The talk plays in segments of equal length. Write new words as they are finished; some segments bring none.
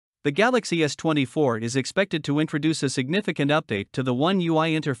The Galaxy S24 is expected to introduce a significant update to the One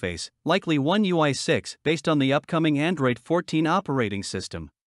UI interface, likely One UI 6, based on the upcoming Android 14 operating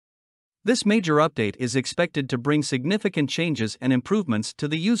system. This major update is expected to bring significant changes and improvements to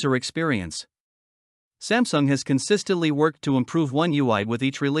the user experience. Samsung has consistently worked to improve One UI with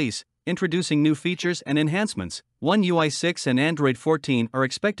each release, introducing new features and enhancements. One UI 6 and Android 14 are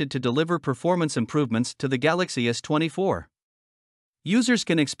expected to deliver performance improvements to the Galaxy S24. Users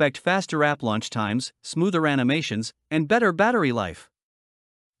can expect faster app launch times, smoother animations, and better battery life.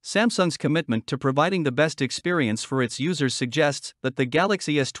 Samsung's commitment to providing the best experience for its users suggests that the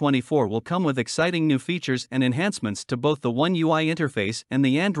Galaxy S24 will come with exciting new features and enhancements to both the One UI interface and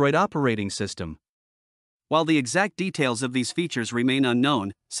the Android operating system. While the exact details of these features remain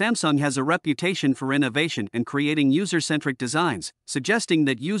unknown, Samsung has a reputation for innovation and creating user-centric designs, suggesting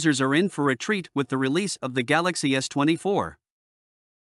that users are in for a treat with the release of the Galaxy S24.